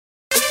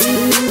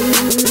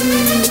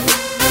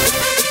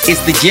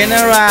It's the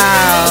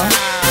General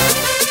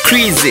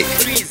Creezy.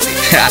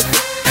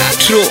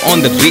 True on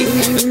the beat.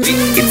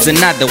 It's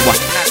another one.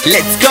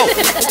 Let's go.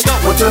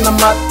 Watana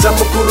mata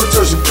mukuru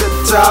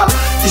Tozviketa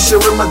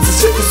Ishewe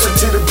madzishe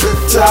isotiri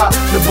beta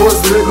The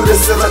boys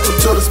regulesera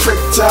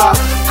kutorespecta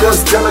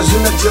Cause gana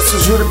zhina jesu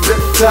zhuri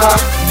beta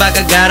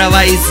Vakagara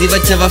vaiziva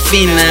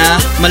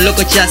chavafina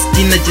maloko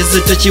chastina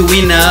jesu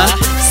tochiwina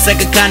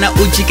saka kana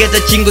uchiketa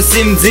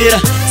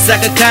chingosimdzira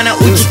saka kana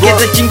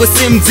uchiketa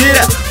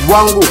chingosimdzira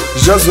wangu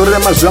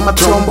zvazorema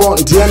zvamatombo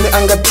ndiani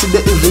angatide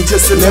even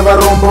tese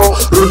nevarombo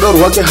rudo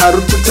rwake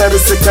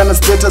harututarise kana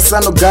status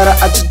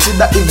anogara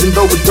achitida even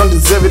though we don't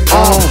deserve it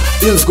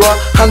inzwa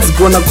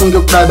hanzigona kunge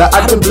kudada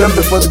I don't blame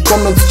them for the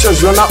comments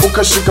chazvona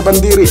ukasvika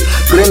pandiri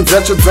brain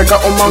dzacho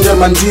dzakaoma unge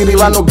mandiri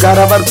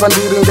vanogara vari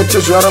pandiri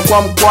ngechezvara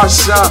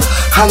kwamukwasha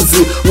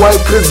hanzi why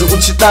crazy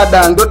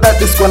uchidada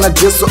ndodadiswa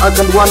najesu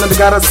akandiwana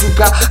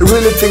ndikarasika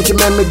really think he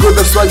made me good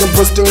that's why I'm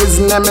posting his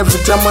name every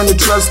time when he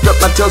tries to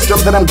stop my tail stop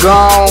that I'm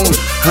gone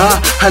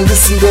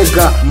handisi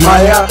ndega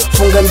maya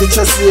funga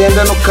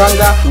ndichasienda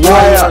nokanga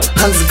wire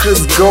hanzi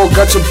Creezy go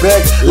got your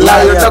back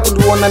liar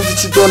takundiona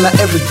ndichidona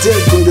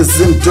everyday kunge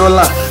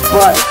 $10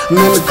 but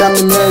men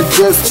coming every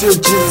day still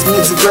Jesus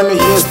music when he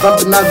hears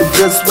bumping out the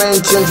best way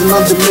and changing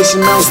on the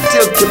mission now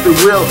still keep it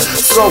real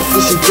so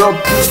fishy dope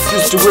peace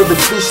used to wear the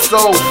fish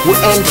so we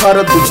ain't part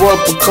of the world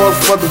but call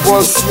for the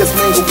world see us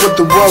mingle with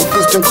the world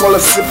Christian call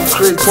us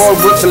hypocrite Paul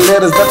wrote the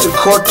letters that you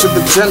called to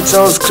the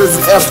Gentiles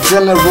Creezy F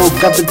general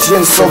got the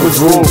gen so we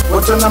roll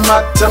watana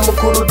mata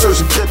mukuru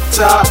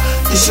Tozviketa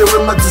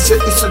ishewe madzishe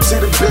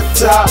isotiri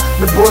beta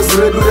the boys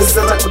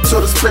regulesera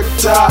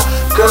kutorespecta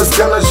cause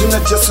gana zhina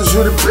jesu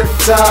zhuri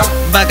beta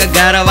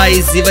vakagara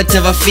vaiziva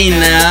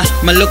chavafina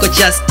maloko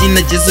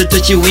chastina jesu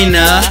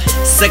tochiwina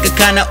saka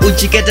kana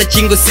uchiketa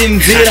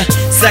chingosimdzira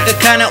saka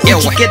kana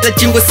uchiketa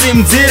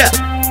chingosimdzira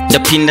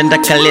ndapinda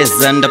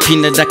ndakaleza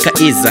ndapinda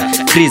ndakaiza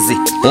Creezy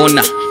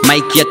ona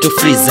mike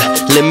yatofriza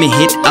let me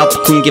hit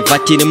up kunge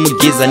vatiri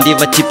mugiza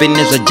ndivatipe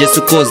nezva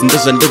jesu cause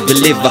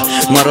ndozvandobheliva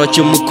mwari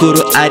wacho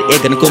mukuru ari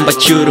ega nikomba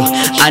churu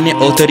ane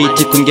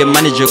authority kunge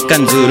manager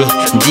kanzuru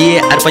ndiye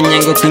ari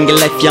panyango kunge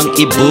life yangu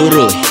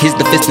iburu he's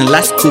the first and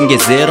last kunge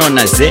 0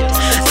 na z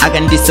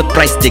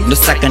akandisurprise tag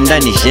ndosaka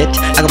ndani jet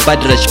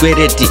akabhadhira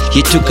chikwereti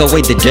he took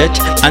away the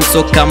dirt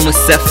ansoka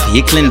musef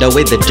he cleaned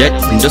away the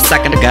dirt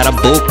ndosaka ndagara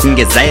bow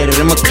kunge zairi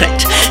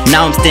remocrat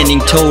now I'm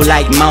standing tall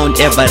like Mount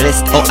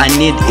Everest all I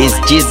need is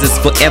Jesus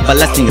for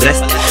everlasting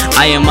rest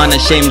I am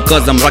unashamed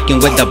cause I'm rocking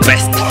with the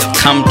best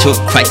come to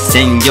Christ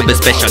and you'll be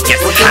special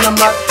guest watana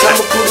mata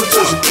mukuru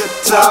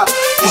Tozviketa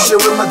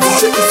ishewe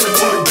madzishe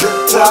isotiri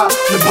beta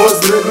the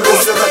boys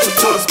regulesera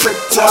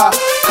kutorespecta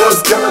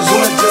cause gana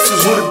zhina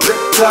jesu zhuri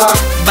beta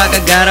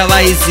vakagara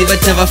vaiziva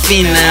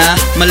chavafina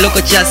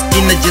maloko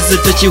chastina jesu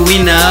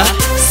tochiwina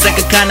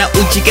saka kana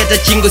uchiketa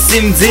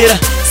chingosimdzira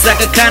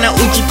saka kana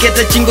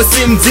uchiketa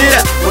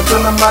chingosimdzira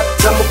watana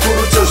mata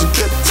mukuru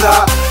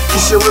Tozviketa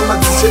ishewe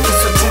madzishe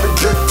isotiri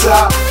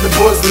beta the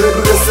boys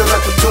regulesera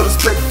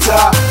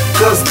kutorespecta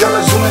cause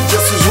gana zhina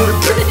jesu zhuri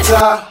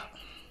beta